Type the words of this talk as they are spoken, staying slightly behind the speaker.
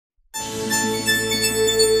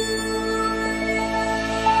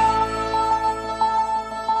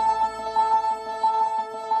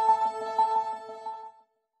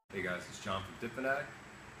Dipfanatic.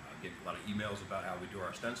 Get a lot of emails about how we do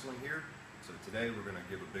our stenciling here. So today we're going to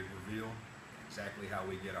give a big reveal exactly how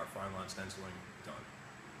we get our fine line stenciling done.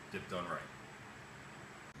 Dip done right.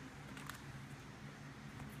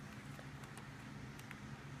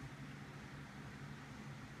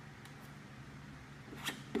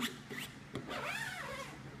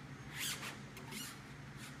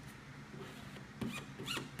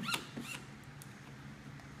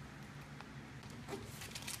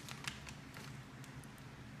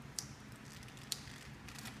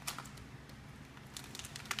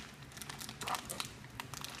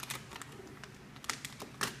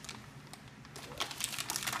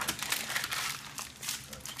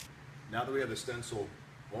 Now that we have the stencil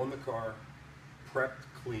on the car, prepped,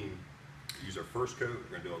 clean, use our first coat.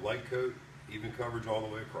 We're going to do a light coat, even coverage all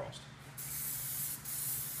the way across.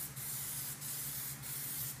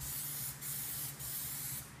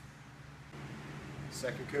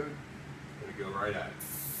 Second coat, going to go right at it.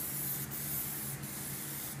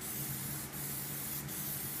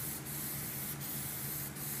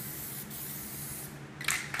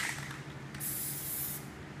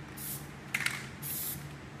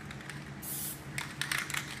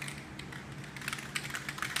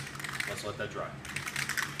 Let's let that dry.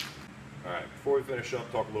 Alright, before we finish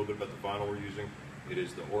up, talk a little bit about the vinyl we're using. It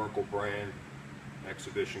is the Oracle brand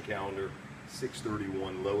exhibition calendar,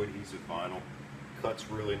 631 low adhesive vinyl. Cuts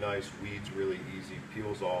really nice, weeds really easy,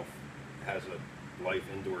 peels off, has a life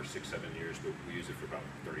indoors 6-7 years, but we use it for about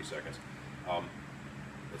 30 seconds.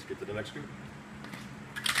 Let's get to the next coat.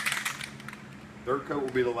 Third coat will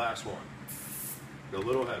be the last one. Go a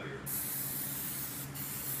little heavier.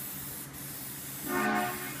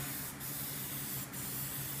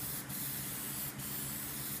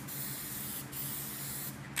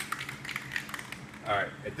 Alright,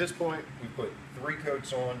 at this point we put 3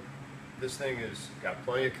 coats on. This thing has got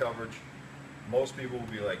plenty of coverage. Most people will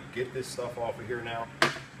be like, get this stuff off of here now.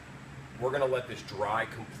 We're going to let this dry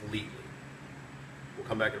completely. We'll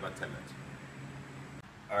come back in about 10 minutes.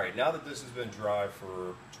 Alright, now that this has been dry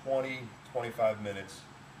for 20-25 minutes,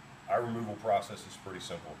 our removal process is pretty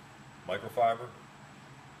simple. Microfiber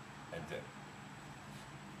and dip.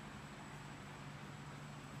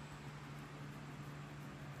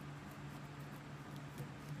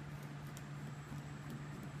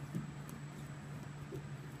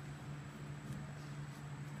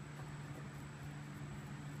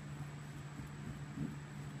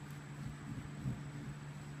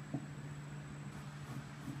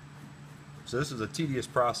 So this is a tedious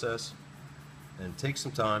process and takes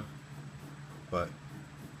some time, but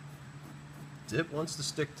dip wants to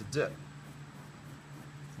stick to dip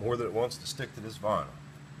more than it wants to stick to this vinyl.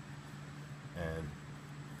 And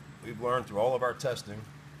we've learned through all of our testing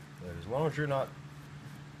that as long as you're not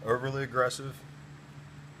overly aggressive,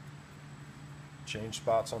 change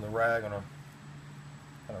spots on the rag on a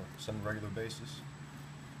kind of semi-regular basis,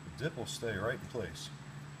 the dip will stay right in place.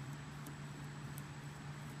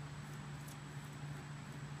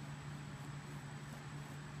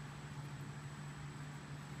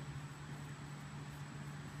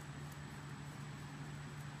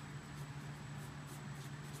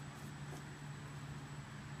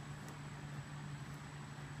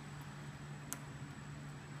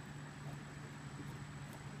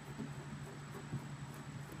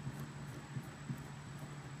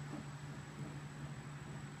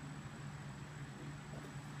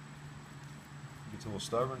 It's a little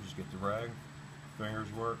stubborn, just get the rag,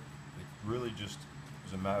 fingers work. It really just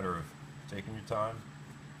is a matter of taking your time,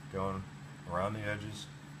 going around the edges.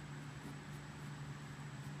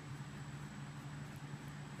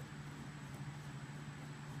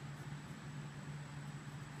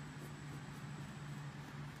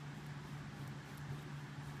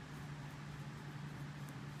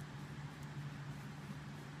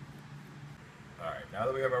 Alright, now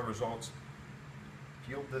that we have our results,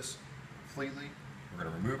 peeled this completely, we're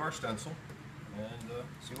going to remove our stencil and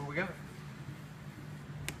see what we got.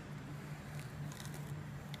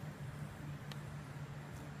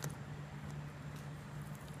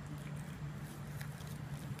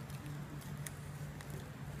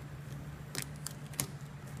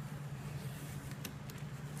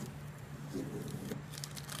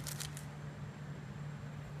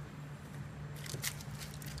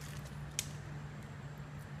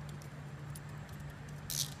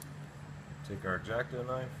 Take our X-Acto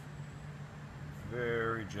knife,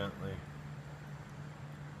 very gently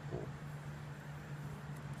pull.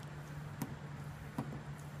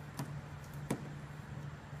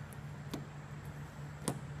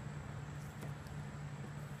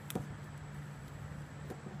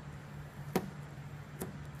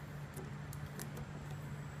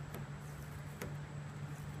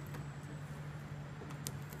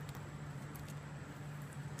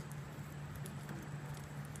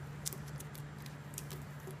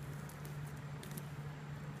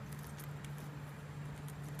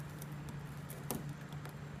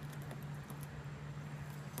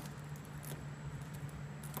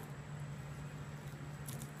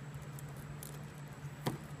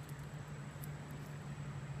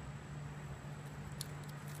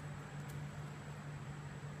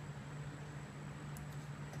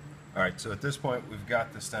 Alright, so at this point we've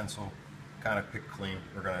got the stencil kind of picked clean.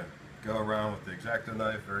 We're going to go around with the X-Acto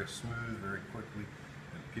knife very smooth, very quickly,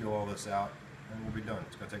 and peel all this out, and we'll be done.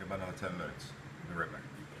 It's going to take about another 10 minutes. We'll be right back.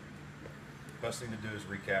 Best thing to do is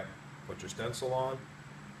recap. Put your stencil on,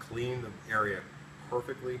 clean the area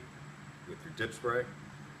perfectly with your dip spray.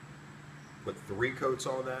 Put 3 coats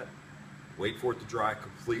on that. Wait for it to dry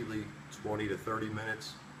completely, 20 to 30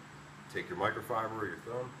 minutes. Take your microfiber or your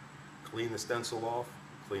thumb, clean the stencil off,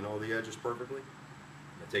 clean all the edges perfectly,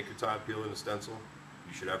 and take your time peeling the stencil.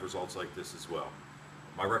 You should have results like this as well.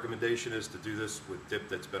 My recommendation is to do this with dip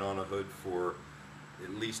that's been on a hood for at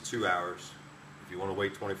least 2 hours. If you want to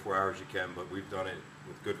wait 24 hours, you can, but we've done it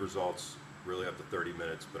with good results, really up to 30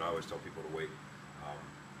 minutes, but I always tell people to wait.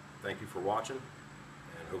 Thank you for watching,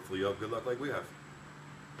 and hopefully you have good luck like we have.